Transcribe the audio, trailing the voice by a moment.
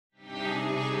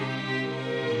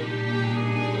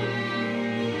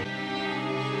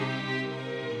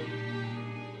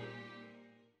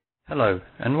Hello,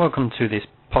 and welcome to this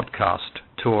podcast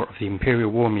tour of the Imperial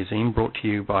War Museum, brought to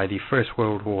you by the First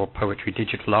World War Poetry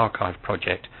Digital Archive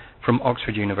project from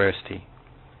Oxford University.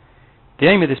 The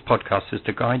aim of this podcast is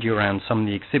to guide you around some of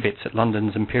the exhibits at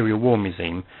London's Imperial War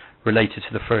Museum related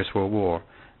to the First World War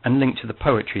and linked to the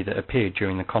poetry that appeared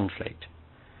during the conflict.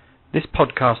 This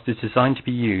podcast is designed to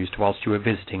be used whilst you are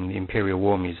visiting the Imperial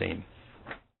War Museum.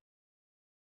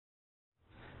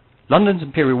 London's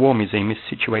Imperial War Museum is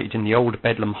situated in the old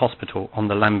Bedlam Hospital on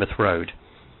the Lambeth Road.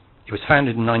 It was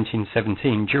founded in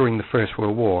 1917 during the First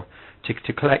World War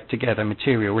to collect together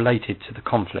material related to the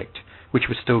conflict, which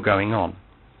was still going on.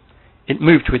 It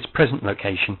moved to its present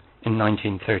location in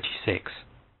 1936.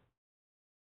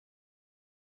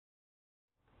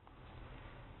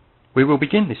 We will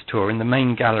begin this tour in the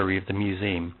main gallery of the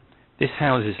museum. This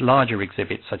houses larger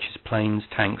exhibits such as planes,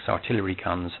 tanks, artillery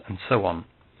guns, and so on.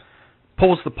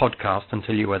 Pause the podcast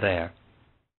until you are there.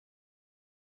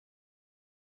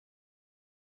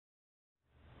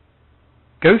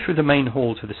 Go through the main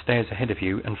hall to the stairs ahead of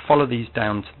you and follow these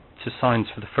down to signs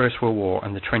for the First World War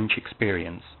and the trench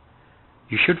experience.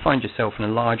 You should find yourself in a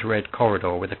large red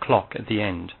corridor with a clock at the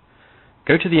end.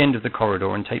 Go to the end of the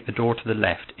corridor and take the door to the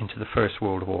left into the First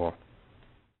World War.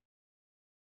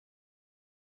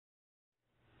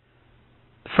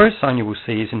 The first sign you will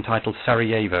see is entitled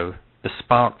Sarajevo, the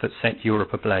spark that set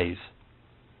Europe ablaze.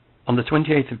 On the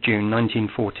 28th of June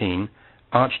 1914,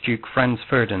 Archduke Franz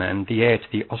Ferdinand, the heir to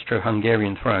the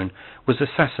Austro-Hungarian throne, was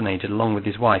assassinated along with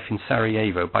his wife in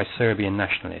Sarajevo by Serbian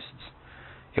nationalists.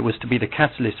 It was to be the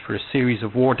catalyst for a series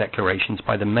of war declarations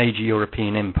by the major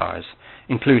European empires,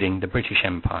 including the British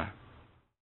Empire.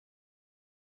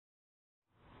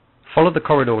 Follow the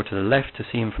corridor to the left to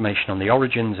see information on the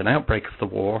origins and outbreak of the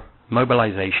war,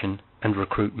 mobilization and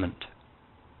recruitment.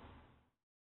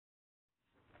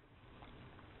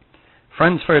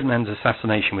 Franz Ferdinand's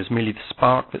assassination was merely the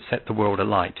spark that set the world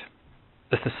alight.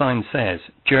 As the sign says,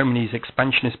 Germany's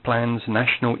expansionist plans,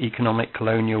 national, economic,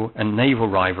 colonial and naval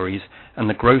rivalries and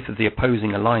the growth of the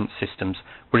opposing alliance systems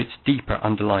were its deeper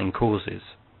underlying causes.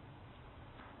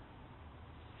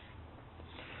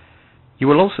 You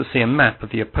will also see a map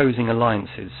of the opposing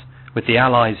alliances, with the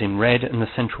Allies in red and the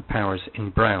Central Powers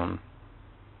in brown.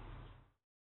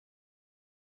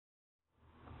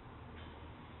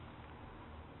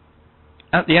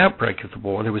 At the outbreak of the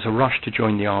war, there was a rush to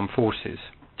join the armed forces,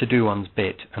 to do one's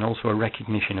bit, and also a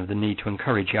recognition of the need to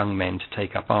encourage young men to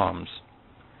take up arms.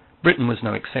 Britain was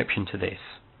no exception to this.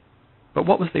 But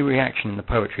what was the reaction in the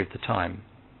poetry of the time?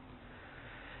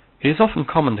 It is often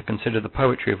common to consider the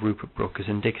poetry of Rupert Brooke as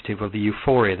indicative of the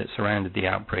euphoria that surrounded the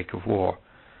outbreak of war.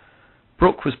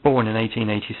 Brooke was born in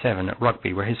 1887 at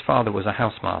Rugby, where his father was a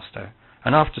housemaster,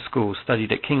 and after school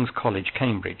studied at King's College,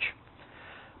 Cambridge.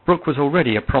 Brooke was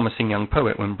already a promising young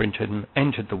poet when Britain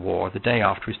entered the war the day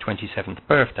after his 27th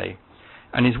birthday,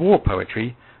 and his war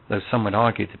poetry, though some would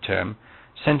argue the term,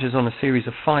 centres on a series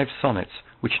of 5 sonnets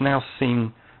which now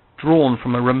seem drawn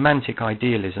from a romantic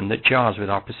idealism that jars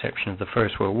with our perception of the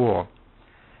First World War.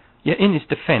 Yet in his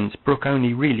defence, Brooke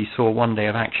only really saw one day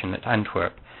of action at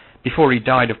Antwerp, before he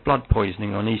died of blood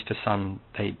poisoning on Easter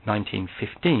Sunday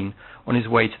 1915 on his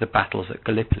way to the battles at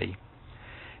Gallipoli.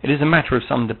 It is a matter of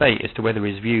some debate as to whether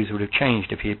his views would have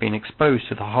changed if he had been exposed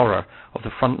to the horror of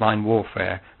the frontline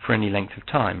warfare for any length of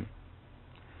time.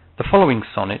 The following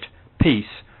sonnet,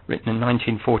 Peace, written in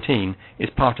 1914, is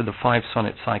part of the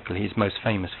 5-sonnet cycle he is most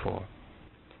famous for.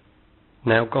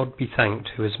 Now God be thanked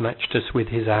who has matched us with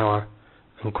his hour,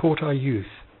 and caught our youth,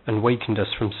 and wakened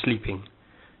us from sleeping,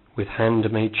 with hand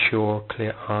made sure,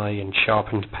 clear eye, and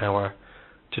sharpened power,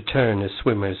 to turn as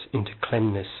swimmers into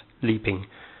cleanness, leaping,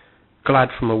 glad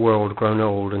from a world grown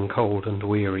old and cold and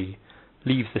weary,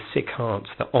 leave the sick hearts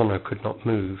that honour could not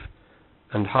move,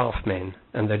 and half-men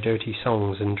and their dirty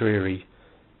songs and dreary,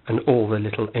 and all the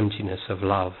little emptiness of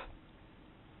love.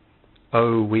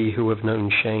 Oh, we who have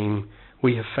known shame,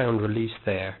 we have found release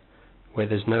there, where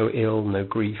there's no ill, no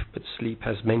grief, but sleep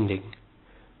has mending.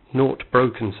 Naught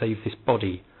broken save this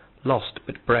body, lost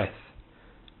but breath.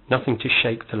 Nothing to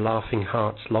shake the laughing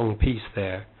heart's long peace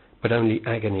there, but only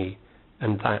agony,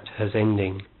 and that has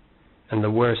ending, and the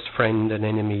worst friend and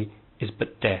enemy is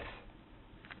but death.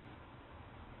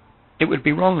 It would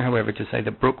be wrong, however, to say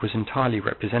that Brooke was entirely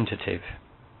representative.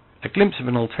 A glimpse of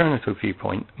an alternative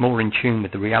viewpoint, more in tune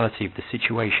with the reality of the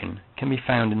situation, can be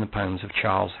found in the poems of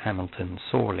Charles Hamilton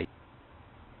Sorley.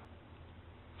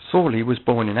 Sorley was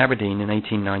born in Aberdeen in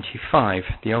 1895,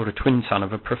 the older twin son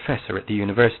of a professor at the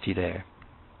university there.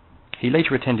 He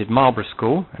later attended Marlborough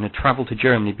School and had travelled to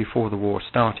Germany before the war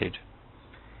started.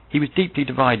 He was deeply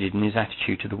divided in his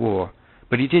attitude to the war,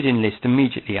 but he did enlist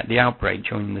immediately at the outbreak,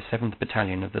 joining the 7th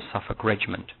Battalion of the Suffolk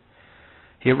Regiment.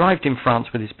 He arrived in France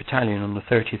with his battalion on the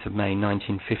 30th of May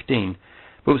 1915,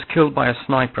 but was killed by a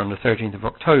sniper on the 13th of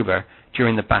October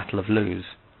during the Battle of Loos.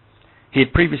 He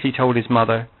had previously told his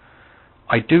mother,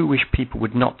 "I do wish people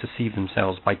would not deceive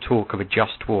themselves by talk of a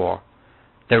just war.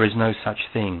 There is no such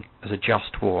thing as a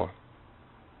just war."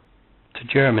 To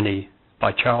Germany,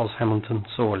 by Charles Hamilton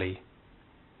Sorley.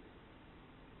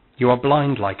 You are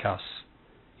blind like us.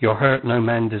 Your hurt no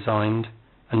man designed,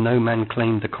 and no man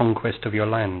claimed the conquest of your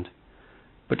land.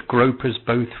 But gropers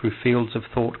both through fields of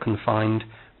thought confined,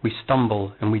 we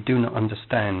stumble and we do not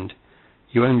understand.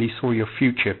 You only saw your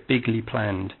future bigly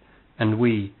planned, and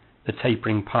we, the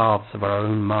tapering paths of our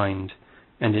own mind,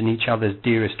 and in each other's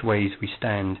dearest ways we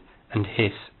stand, and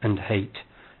hiss and hate,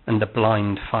 and the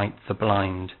blind fight the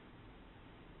blind.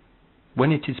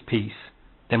 When it is peace,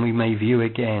 then we may view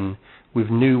again with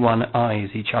new won eyes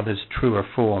each other's truer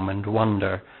form, and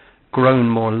wonder, grown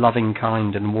more loving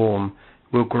kind and warm,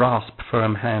 we'll grasp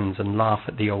firm hands and laugh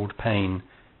at the old pain,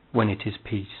 when it is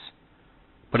peace.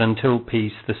 But until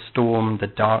peace, the storm, the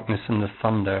darkness and the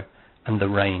thunder, and the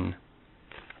rain.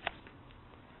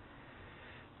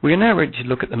 We are now ready to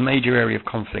look at the major area of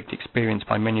conflict experienced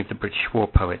by many of the British war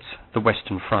poets, the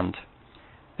Western Front.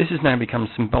 This has now become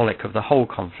symbolic of the whole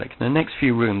conflict, and the next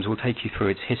few rooms will take you through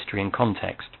its history and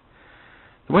context.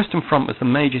 The Western Front was the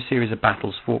major series of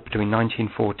battles fought between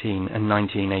 1914 and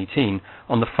 1918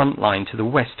 on the front line to the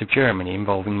west of Germany,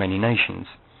 involving many nations.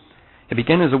 It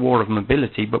began as a war of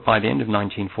mobility, but by the end of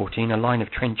 1914 a line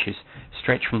of trenches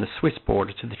stretched from the Swiss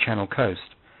border to the Channel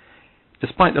coast.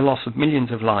 Despite the loss of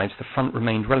millions of lives, the front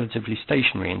remained relatively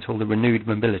stationary until the renewed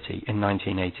mobility in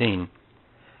 1918.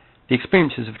 The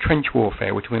experiences of trench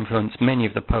warfare were to influence many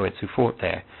of the poets who fought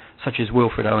there, such as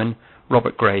Wilfred Owen,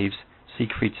 Robert Graves,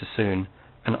 Siegfried Sassoon,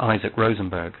 and Isaac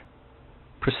Rosenberg.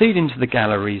 Proceed into the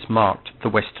galleries marked the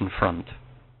Western Front.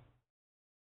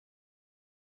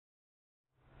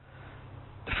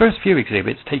 The first few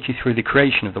exhibits take you through the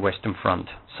creation of the Western Front,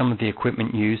 some of the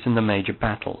equipment used, and the major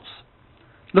battles.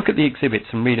 Look at the exhibits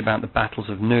and read about the battles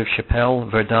of Neuve-Chapelle,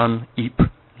 Verdun, Ypres,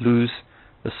 Loos,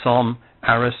 the Somme,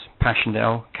 Arras,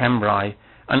 Passchendaele, Cambrai,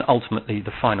 and ultimately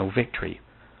the final victory.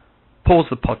 Pause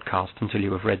the podcast until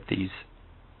you have read these.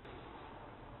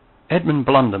 Edmund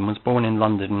Blunden was born in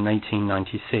London in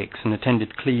 1896 and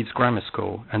attended Cleves Grammar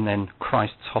School and then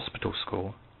Christ's Hospital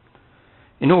School.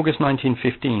 In August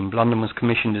 1915, Blunden was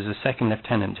commissioned as a second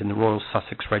lieutenant in the Royal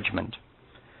Sussex Regiment.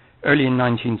 Early in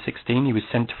 1916, he was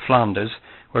sent to Flanders,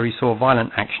 where he saw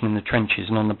violent action in the trenches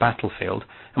and on the battlefield,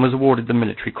 and was awarded the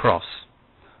Military Cross.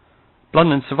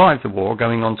 Blunden survived the war,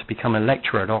 going on to become a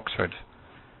lecturer at Oxford.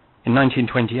 In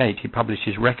 1928, he published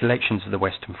his Recollections of the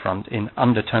Western Front in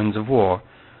Undertones of War,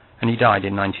 and he died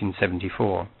in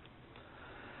 1974.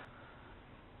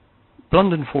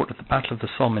 Blunden fought at the Battle of the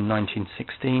Somme in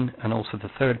 1916, and also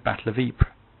the Third Battle of Ypres,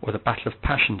 or the Battle of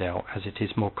Passchendaele, as it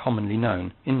is more commonly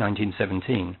known, in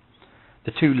 1917.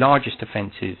 The two largest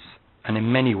offensives, and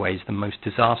in many ways the most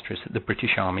disastrous that the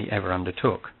British Army ever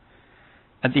undertook.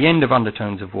 At the end of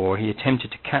Undertones of War, he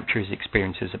attempted to capture his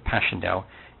experiences at Passchendaele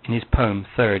in his poem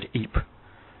Third Ypres.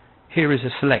 Here is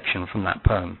a selection from that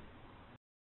poem.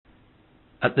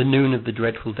 At the noon of the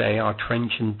dreadful day, our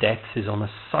trench and death is on a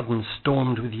sudden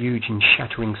stormed with huge and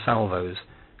shattering salvos.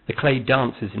 The clay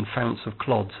dances in founts of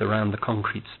clods around the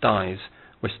concrete sties,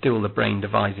 where still the brain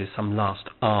devises some last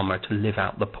armour to live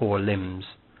out the poor limbs.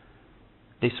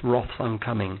 This wrath's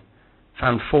oncoming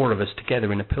found four of us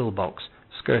together in a pillbox,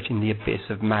 skirting the abyss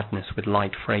of madness with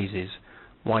light phrases,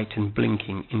 white and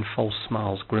blinking, in false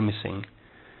smiles grimacing.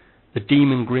 The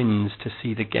demon grins to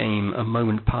see the game, a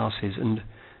moment passes, and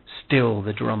still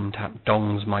the drum tap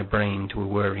dongs my brain to a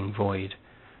whirring void.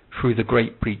 Through the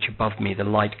great breach above me the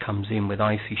light comes in with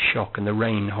icy shock, and the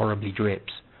rain horribly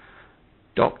drips.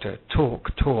 Doctor,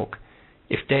 talk, talk.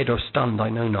 If dead or stunned I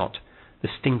know not. The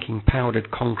stinking powdered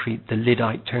concrete, the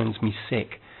lyddite turns me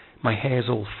sick. My hair's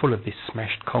all full of this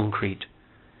smashed concrete.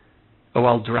 Oh,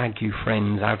 I'll drag you,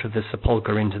 friends, out of the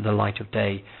sepulchre into the light of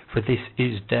day, for this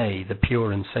is day, the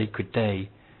pure and sacred day.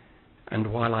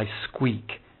 And while I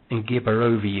squeak and gibber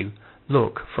over you,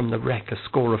 look, from the wreck a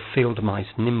score of field mice,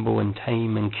 nimble and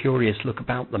tame and curious, look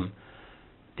about them.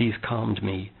 These calmed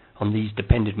me, on these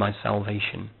depended my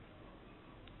salvation.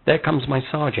 There comes my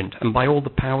sergeant, and by all the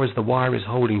powers the wire is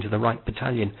holding to the right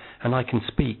battalion, and I can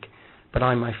speak. But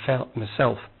I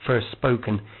myself, first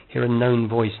spoken, hear a known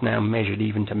voice now measured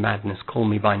even to madness, call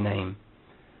me by name.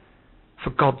 For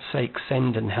God's sake,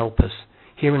 send and help us.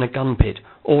 Here in a gun pit,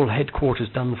 all headquarters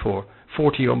done for,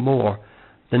 40 or more.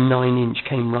 The 9-inch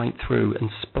came right through and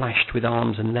splashed with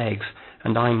arms and legs,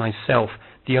 and I myself,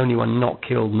 the only one not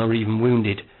killed nor even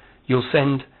wounded. You'll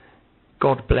send...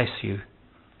 God bless you."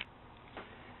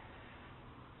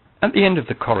 At the end of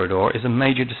the corridor is a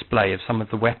major display of some of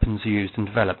the weapons used and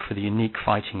developed for the unique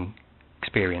fighting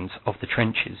experience of the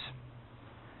trenches.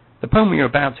 The poem we are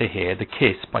about to hear, "The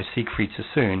Kiss" by Siegfried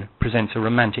Sassoon, presents a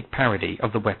romantic parody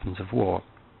of the weapons of war.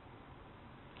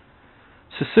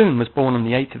 Sassoon was born on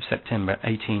the 8th of September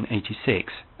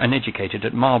 1886 and educated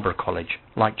at Marlborough College,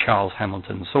 like Charles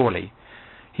Hamilton Sorley.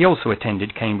 He also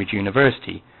attended Cambridge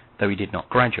University, though he did not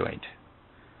graduate.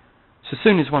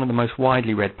 Sassoon is one of the most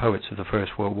widely read poets of the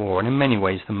First World War, and in many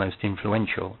ways the most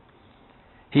influential.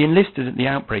 He enlisted at the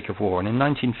outbreak of war, and in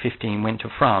 1915 went to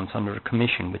France under a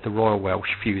commission with the Royal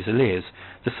Welsh Fusiliers,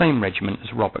 the same regiment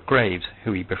as Robert Graves,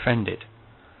 who he befriended.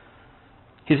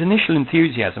 His initial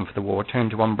enthusiasm for the war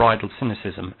turned to unbridled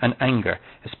cynicism and anger,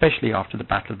 especially after the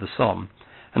Battle of the Somme,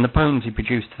 and the poems he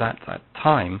produced at that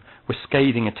time were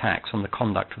scathing attacks on the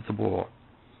conduct of the war.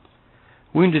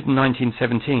 Wounded in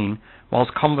 1917,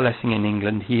 whilst convalescing in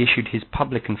England, he issued his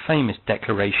public and famous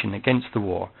declaration against the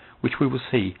war, which we will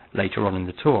see later on in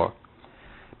the tour.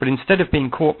 But instead of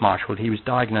being court-martialed, he was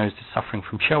diagnosed as suffering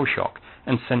from shell shock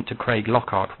and sent to Craig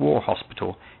Lockhart War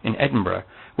Hospital in Edinburgh,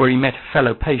 where he met a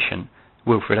fellow patient,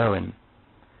 Wilfred Owen.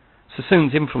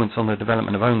 Sassoon's influence on the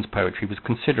development of Owen's poetry was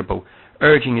considerable,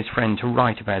 urging his friend to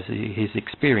write about his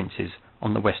experiences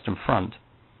on the Western Front.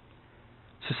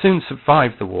 Sassoon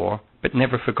survived the war, but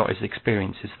never forgot his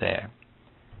experiences there.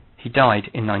 He died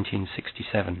in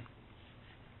 1967.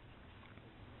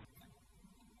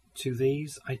 To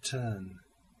these I turn,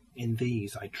 in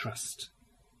these I trust,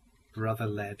 brother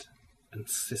lead and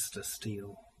sister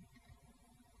steel.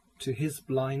 To his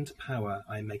blind power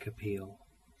I make appeal,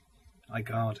 I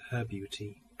guard her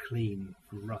beauty clean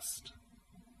from rust.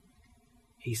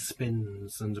 He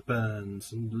spins and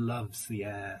burns and loves the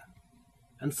air,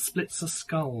 and splits a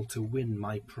skull to win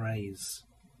my praise.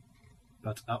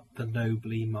 But up the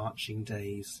nobly marching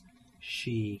days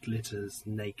she glitters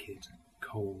naked,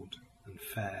 cold and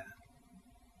fair.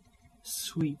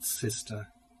 Sweet sister,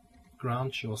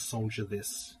 grant your soldier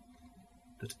this,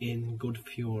 that in good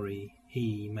fury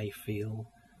he may feel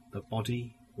the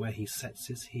body where he sets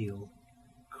his heel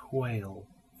quail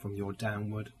from your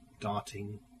downward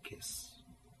darting kiss.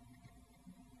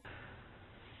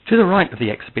 To the right of the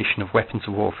exhibition of weapons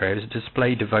of warfare is a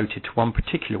display devoted to one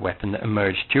particular weapon that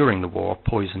emerged during the war,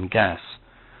 poison gas.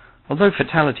 Although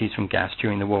fatalities from gas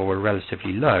during the war were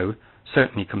relatively low,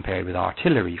 certainly compared with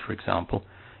artillery, for example,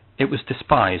 it was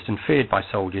despised and feared by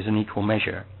soldiers in equal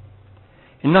measure.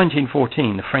 In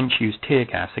 1914, the French used tear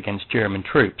gas against German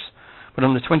troops, but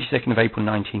on the 22nd of April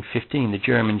 1915, the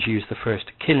Germans used the first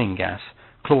killing gas,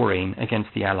 chlorine, against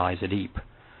the Allies at Ypres.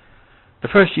 The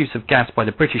first use of gas by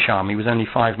the British Army was only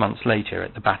 5 months later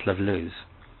at the Battle of Loos.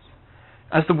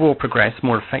 As the war progressed,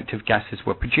 more effective gases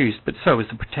were produced, but so was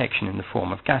the protection in the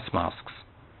form of gas masks.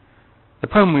 The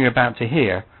poem we are about to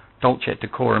hear, Dulcet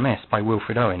Decorum Est by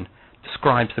Wilfred Owen,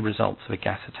 describes the results of a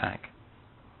gas attack.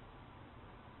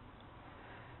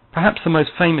 Perhaps the most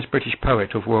famous British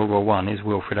poet of World War I is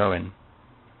Wilfred Owen.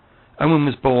 Owen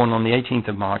was born on the 18th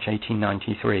of March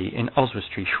 1893 in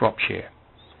Oswestry, Shropshire.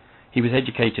 He was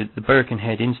educated at the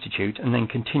Birkenhead Institute and then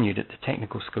continued at the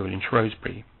Technical School in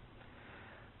Shrewsbury.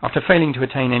 After failing to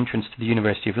attain entrance to the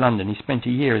University of London, he spent a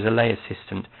year as a lay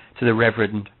assistant to the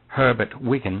Reverend Herbert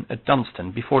Wigan at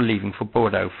Dunstan before leaving for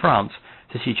Bordeaux, France,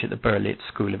 to teach at the Berlitz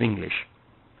School of English.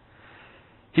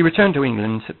 He returned to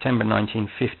England in September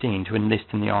 1915 to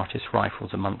enlist in the Artists'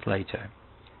 Rifles a month later.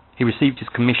 He received his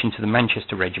commission to the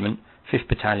Manchester Regiment, 5th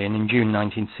Battalion, in June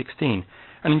 1916,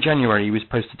 and in January he was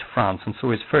posted to France and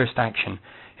saw his first action,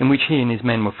 in which he and his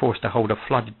men were forced to hold a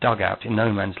flooded dugout in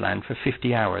no man's land for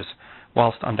 50 hours,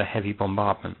 whilst under heavy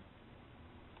bombardment.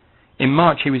 In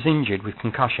March he was injured with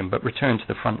concussion, but returned to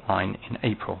the front line in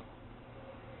April.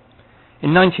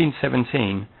 In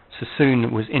 1917,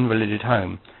 Sassoon was invalided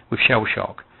home with shell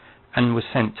shock and was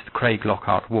sent to the Craig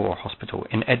Lockhart War Hospital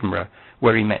in Edinburgh,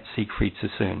 where he met Siegfried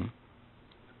Sassoon.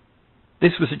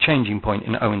 This was a changing point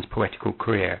in Owen's poetical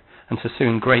career, and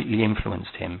Sassoon greatly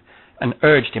influenced him and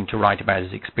urged him to write about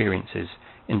his experiences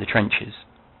in the trenches.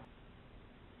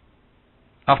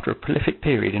 After a prolific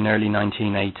period in early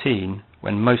 1918,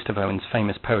 when most of Owen's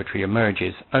famous poetry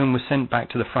emerges, Owen was sent back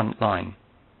to the front line.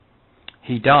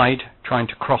 He died trying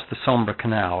to cross the Sambre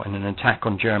Canal in an attack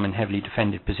on German heavily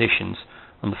defended positions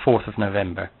on the 4th of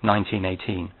November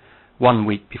 1918, 1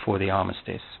 week before the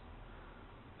armistice.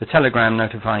 The telegram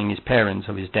notifying his parents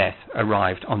of his death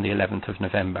arrived on the 11th of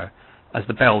November, as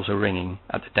the bells were ringing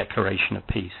at the declaration of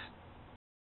peace.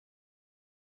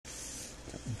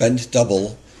 Bent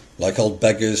Double like old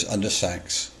beggars under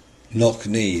sacks,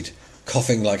 knock-kneed,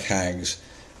 coughing like hags,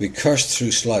 we cursed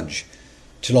through sludge,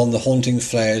 till on the haunting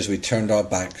flares we turned our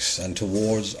backs, and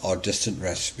towards our distant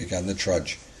rest began the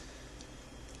trudge.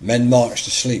 Men marched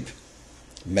asleep.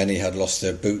 Many had lost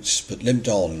their boots, but limped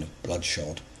on,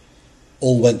 bloodshot.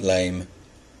 All went lame,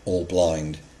 all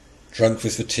blind, drunk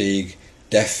with fatigue,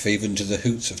 deaf even to the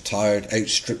hoots of tired,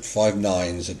 outstripped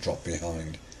 5-9s that dropped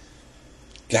behind.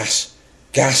 Gas!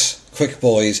 Gas! Quick,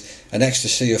 boys! An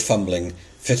ecstasy of fumbling,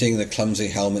 fitting the clumsy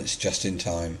helmets just in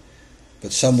time.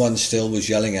 But someone still was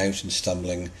yelling out and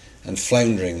stumbling, and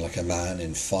floundering like a man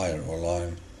in fire or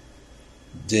lime.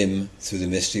 Dim through the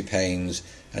misty panes,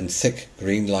 and thick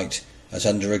green light, as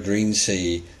under a green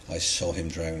sea, I saw him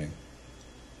drowning.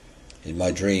 In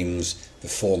my dreams,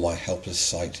 before my helpless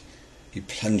sight, he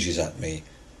plunges at me,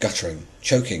 guttering,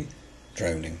 choking,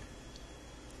 drowning.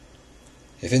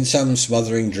 If in some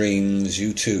smothering dreams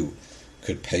you too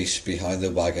could pace behind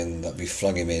the wagon that we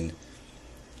flung him in,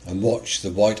 and watch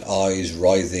the white eyes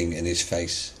writhing in his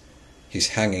face, his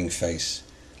hanging face,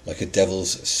 like a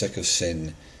devil's sick of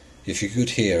sin, if you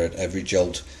could hear at every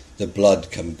jolt the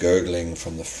blood come gurgling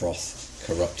from the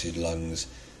froth-corrupted lungs,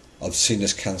 of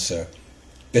sinus cancer,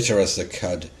 bitter as the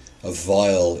cud, of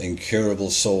vile,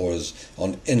 incurable sores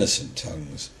on innocent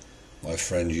tongues, my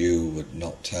friend, you would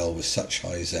not tell with such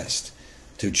high zest,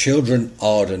 to children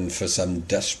ardent for some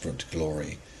desperate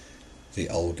glory, the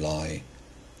old lie,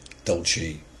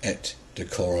 dulce et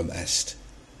decorum est,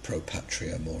 pro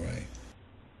patria more.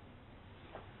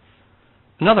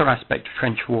 Another aspect of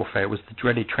trench warfare was the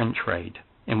dreaded trench raid,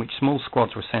 in which small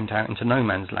squads were sent out into no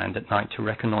man's land at night to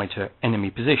reconnoitre enemy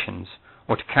positions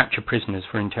or to capture prisoners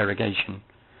for interrogation.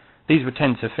 These were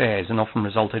tense affairs and often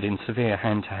resulted in severe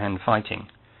hand-to-hand fighting.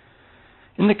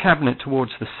 In the cabinet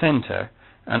towards the centre,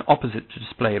 and opposite the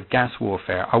display of gas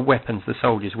warfare, are weapons the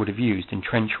soldiers would have used in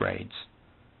trench raids.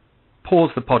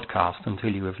 Pause the podcast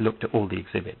until you have looked at all the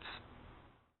exhibits.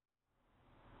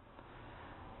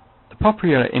 The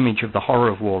popular image of the horror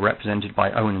of war represented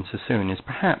by Owen and Sassoon is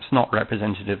perhaps not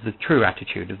representative of the true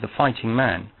attitude of the fighting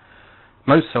man.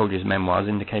 Most soldiers' memoirs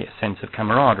indicate a sense of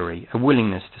camaraderie, a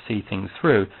willingness to see things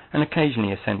through, and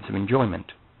occasionally a sense of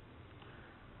enjoyment.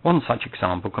 One such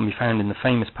example can be found in the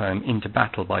famous poem Into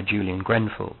Battle by Julian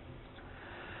Grenfell.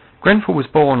 Grenfell was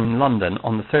born in London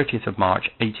on the 30th of March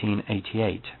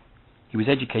 1888. He was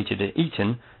educated at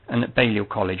Eton and at Balliol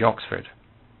College, Oxford.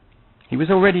 He was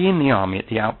already in the army at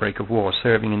the outbreak of war,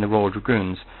 serving in the Royal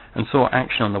Dragoons, and saw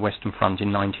action on the Western Front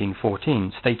in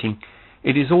 1914, stating,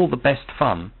 "It is all the best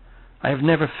fun. I have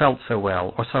never felt so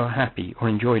well, or so happy, or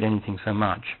enjoyed anything so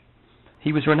much."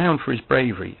 He was renowned for his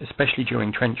bravery, especially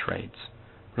during trench raids.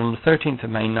 But on the 13th of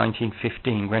May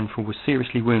 1915, Grenfell was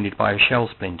seriously wounded by a shell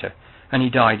splinter, and he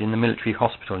died in the military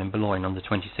hospital in Boulogne on the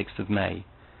 26th of May.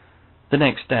 The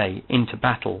next day, Into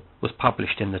Battle was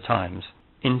published in the Times.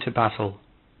 Into Battle.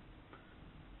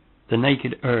 The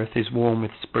naked earth is warm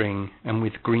with spring, and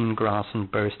with green grass and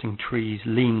bursting trees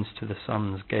leans to the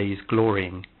sun's gaze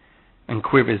glorying, and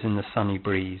quivers in the sunny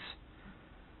breeze.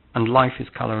 And life is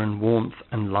colour and warmth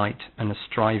and light, and a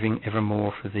striving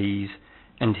evermore for these,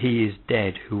 and he is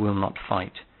dead who will not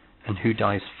fight, and who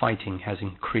dies fighting has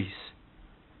increase.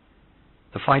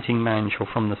 The fighting man shall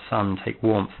from the sun take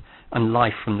warmth, and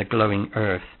life from the glowing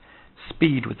earth,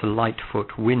 speed with the light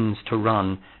foot winds to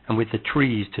run, and with the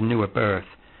trees to newer birth,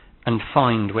 and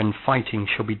find, when fighting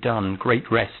shall be done, great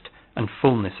rest and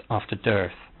fullness after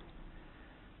dearth.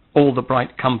 All the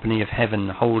bright company of heaven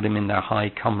hold him in their high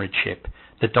comradeship,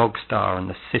 the dog star and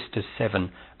the sisters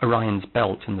seven, Orion's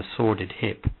belt and the sworded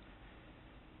hip.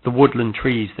 The woodland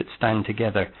trees that stand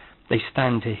together, they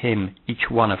stand to him, each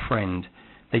one a friend.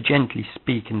 They gently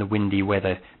speak in the windy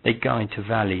weather, they guide to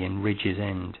valley and ridge's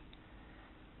end.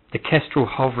 The kestrel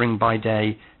hovering by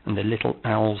day, and the little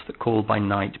owls that call by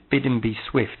night, bid him be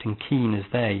swift and keen as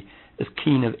they, as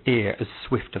keen of ear as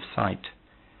swift of sight.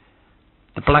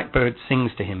 The blackbird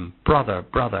sings to him, "Brother,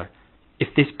 brother,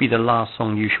 if this be the last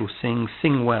song you shall sing,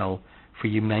 sing well, for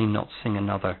you may not sing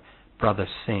another, brother,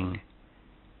 sing."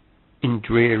 In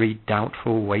dreary,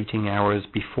 doubtful, waiting hours,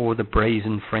 before the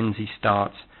brazen frenzy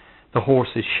starts, the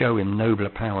horses show him nobler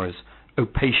powers, O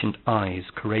patient eyes,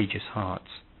 courageous hearts.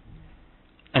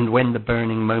 And when the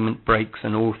burning moment breaks,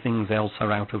 and all things else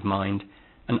are out of mind,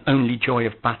 and only joy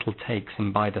of battle takes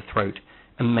him by the throat,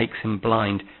 and makes him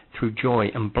blind, through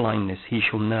joy and blindness he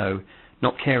shall know,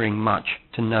 not caring much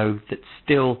to know that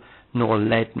still nor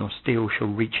lead nor steel shall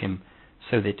reach him,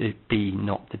 so that it be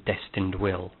not the destined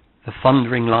will. The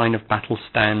thundering line of battle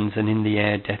stands, and in the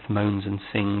air death moans and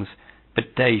sings,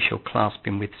 but day shall clasp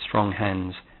him with strong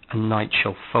hands, and night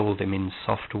shall fold him in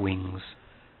soft wings.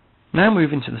 Now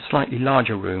move into the slightly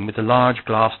larger room with a large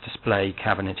glass display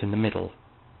cabinet in the middle.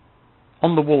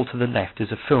 On the wall to the left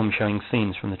is a film showing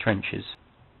scenes from the trenches.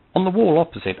 On the wall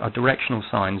opposite are directional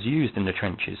signs used in the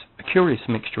trenches, a curious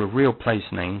mixture of real place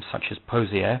names such as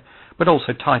Pozières, but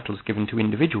also titles given to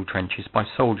individual trenches by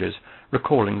soldiers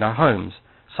recalling their homes,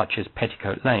 such as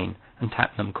Petticoat Lane and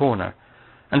Tatnam Corner,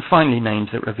 and finally names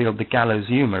that revealed the gallows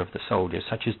humour of the soldiers,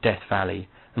 such as Death Valley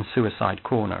and Suicide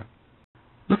Corner.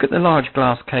 Look at the large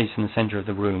glass case in the centre of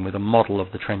the room with a model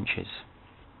of the trenches.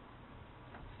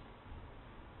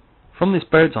 From this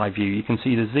bird's eye view you can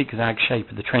see the zigzag shape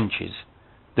of the trenches,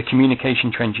 the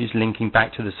communication trenches linking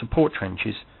back to the support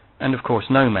trenches, and of course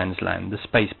no man's land, the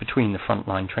space between the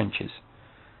front-line trenches.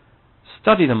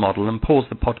 Study the model and pause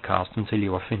the podcast until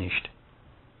you are finished.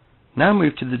 Now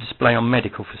move to the display on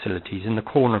medical facilities in the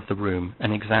corner of the room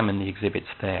and examine the exhibits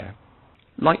there.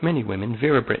 Like many women,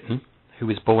 Vera Brittain, who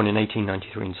was born in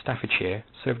 1893 in Staffordshire,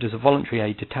 served as a voluntary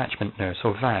aid detachment nurse,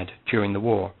 or VAD, during the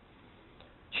war.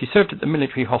 She served at the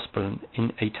military hospital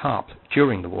in Étampes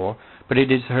during the war, but it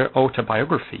is her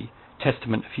autobiography,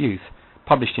 Testament of Youth,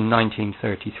 published in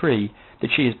 1933, that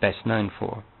she is best known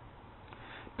for.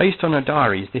 Based on her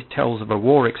diaries, this tells of her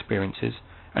war experiences,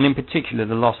 and in particular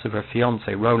the loss of her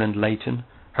fiancé Roland Leighton,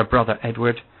 her brother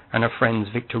Edward, and her friends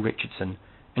Victor Richardson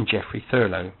and Geoffrey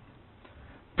Thurlow.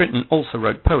 Brittain also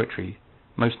wrote poetry,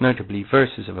 most notably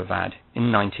Verses of a VAD,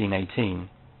 in 1918.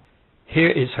 Here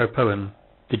is her poem,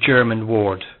 The German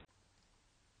Ward.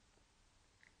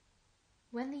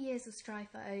 When the years of strife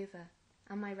are over,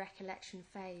 and my recollection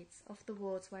fades of the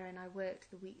wards wherein I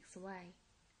worked the weeks away,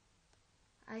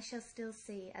 I shall still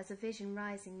see, as a vision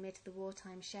rising mid the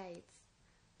wartime shades,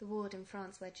 the ward in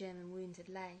France where German wounded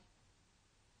lay.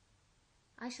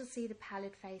 I shall see the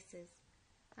pallid faces,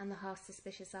 and the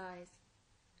half-suspicious eyes.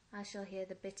 I shall hear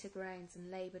the bitter groans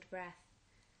and laboured breath,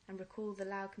 and recall the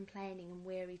loud complaining and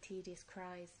weary tedious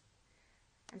cries,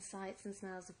 and sights and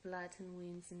smells of blood and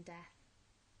wounds and death.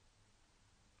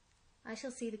 I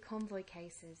shall see the convoy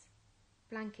cases,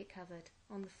 blanket-covered,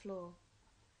 on the floor,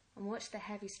 and watch the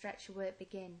heavy stretcher work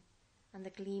begin, and the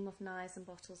gleam of knives and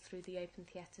bottles through the open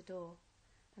theatre door,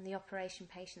 and the operation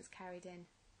patients carried in.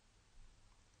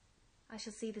 I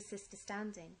shall see the sister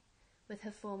standing, with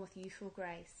her form with youthful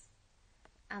grace,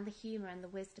 and the humour and the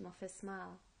wisdom of her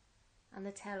smile, and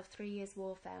the tale of 3 years'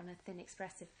 warfare on her thin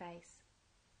expressive face,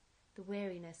 the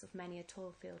weariness of many a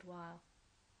toil-filled while.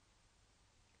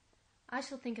 I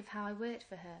shall think of how I worked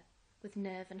for her, with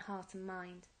nerve and heart and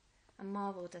mind, and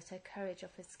marvelled at her courage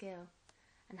of her skill,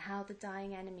 and how the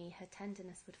dying enemy her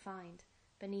tenderness would find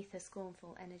beneath her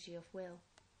scornful energy of will.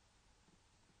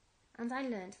 And I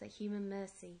learnt that human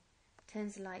mercy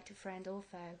turns alike to friend or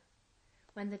foe,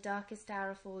 when the darkest hour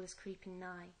of all is creeping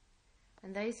nigh,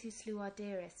 and those who slew our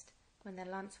dearest, when their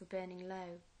lamps were burning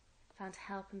low, found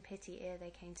help and pity ere they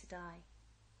came to die.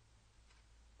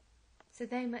 So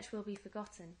though much will be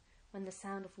forgotten when the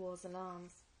sound of war's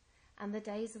alarms, and the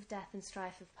days of death and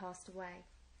strife have passed away,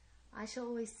 I shall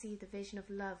always see the vision of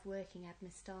love working at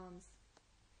missed arms,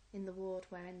 in the ward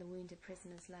wherein the wounded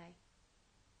prisoners lay.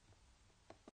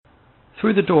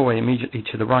 Through the doorway immediately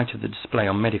to the right of the display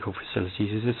on medical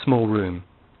facilities is a small room,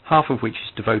 half of which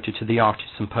is devoted to the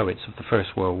artists and poets of the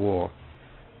First World War.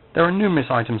 There are numerous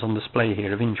items on display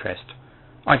here of interest.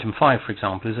 Item 5, for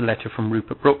example, is a letter from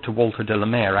Rupert Brooke to Walter de la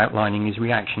Mare outlining his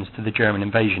reactions to the German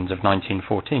invasions of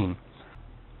 1914.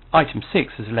 Item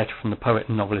 6 is a letter from the poet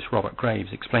and novelist Robert Graves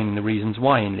explaining the reasons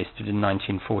why he enlisted in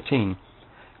 1914.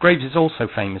 Graves is also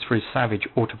famous for his savage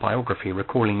autobiography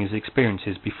recalling his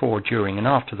experiences before, during and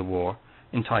after the war,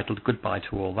 entitled Goodbye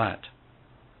to All That.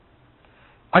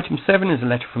 Item 7 is a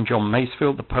letter from John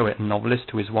Masefield, the poet and novelist,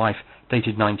 to his wife,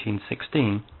 dated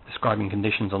 1916, describing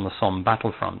conditions on the Somme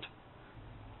battlefront.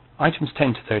 Items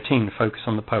 10 to 13 focus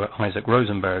on the poet Isaac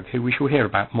Rosenberg, who we shall hear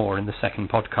about more in the second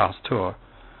podcast tour.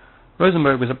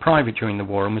 Rosenberg was a private during the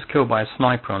war and was killed by a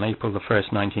sniper on April 1,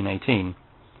 1918.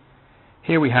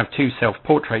 Here we have 2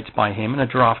 self-portraits by him and a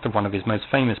draft of one of his most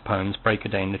famous poems, Break a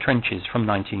Day in the Trenches, from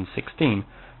 1916,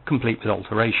 complete with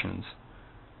alterations.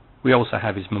 We also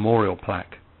have his memorial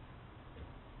plaque.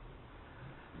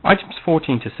 Items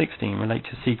 14 to 16 relate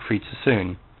to Siegfried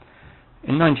Sassoon.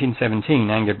 In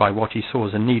 1917, angered by what he saw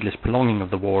as a needless prolonging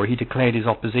of the war, he declared his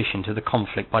opposition to the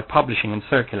conflict by publishing and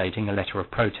circulating a letter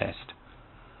of protest.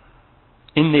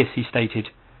 In this he stated,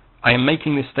 "I am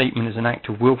making this statement as an act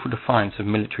of willful defiance of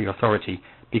military authority,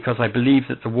 because I believe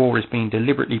that the war is being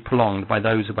deliberately prolonged by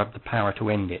those who have the power to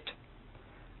end it.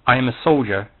 I am a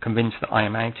soldier, convinced that I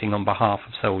am acting on behalf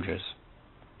of soldiers."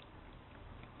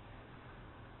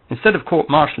 Instead of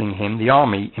court-martialing him, the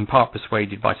army, in part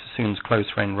persuaded by Sassoon's close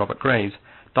friend Robert Graves,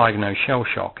 diagnose shell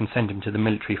shock and send him to the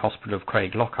military hospital of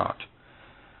Craig Lockhart.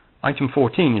 Item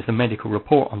 14 is the medical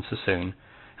report on Sassoon,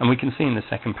 and we can see in the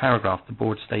second paragraph the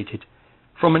board stated,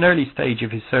 "From an early stage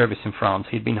of his service in France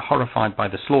he had been horrified by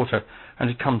the slaughter and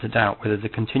had come to doubt whether the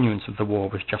continuance of the war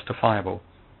was justifiable."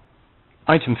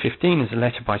 Item 15 is a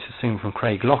letter by Sassoon from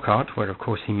Craig Lockhart, where of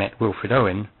course he met Wilfred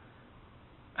Owen.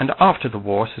 And after the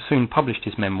war, Sassoon published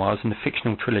his memoirs in a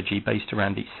fictional trilogy based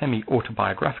around the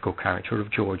semi-autobiographical character of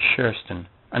George Shurston,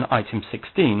 and Item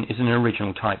 16 is an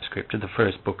original typescript of the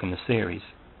first book in the series.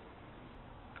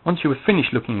 Once you have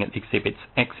finished looking at the exhibits,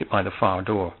 exit by the far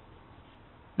door.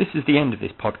 This is the end of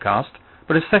this podcast,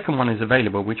 but a second one is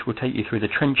available which will take you through the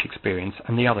trench experience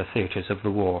and the other theatres of the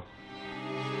war.